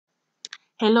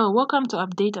Hello, welcome to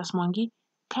Update Us Mwangi.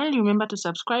 Kindly remember to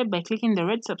subscribe by clicking the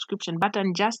red subscription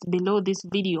button just below this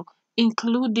video,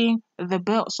 including the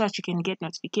bell so that you can get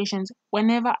notifications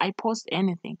whenever I post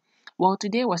anything. Well,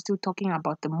 today we're still talking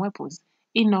about the Mwepus,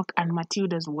 Enoch and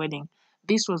Matilda's wedding.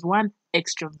 This was one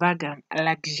extravagant,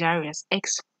 luxurious,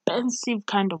 expensive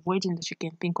kind of wedding that you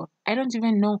can think of. I don't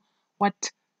even know what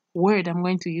word I'm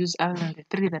going to use other than the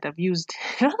three that I've used.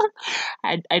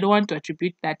 I don't want to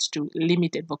attribute that to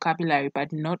limited vocabulary,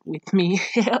 but not with me.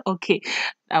 Okay,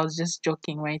 I was just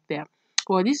joking right there.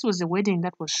 Well, this was a wedding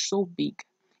that was so big.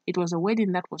 It was a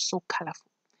wedding that was so colorful.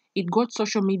 It got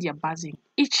social media buzzing.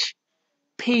 Each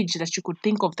page that you could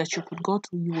think of that you could go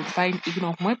to, you would find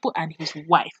Enock Mwepu and his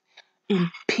wife in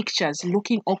pictures,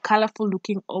 looking all colorful,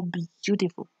 looking all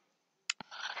beautiful.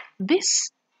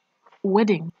 This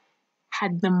wedding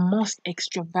had the most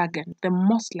extravagant, the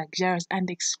most luxurious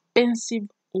and expensive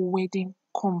wedding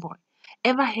convoy.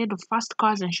 Ever heard of fast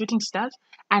cars and shooting stars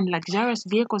and luxurious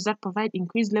vehicles that provide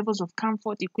increased levels of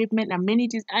comfort, equipment,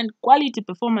 amenities, and quality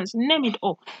performance? Name it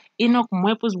all. Enock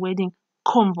Mwepu's wedding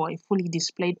convoy fully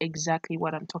displayed exactly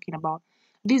what I'm talking about.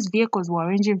 These vehicles were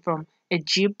ranging from a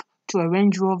Jeep to a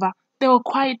Range Rover. There were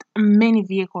quite many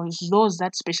vehicles. Those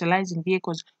that specialize in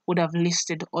vehicles would have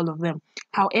listed all of them.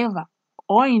 However,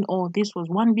 all in all, this was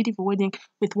one beautiful wedding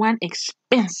with one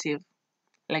expensive,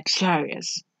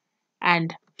 luxurious,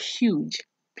 and huge,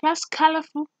 plus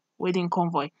colorful wedding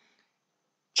convoy.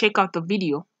 Check out the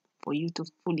video for you to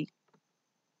fully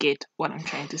get what I'm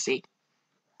trying to say.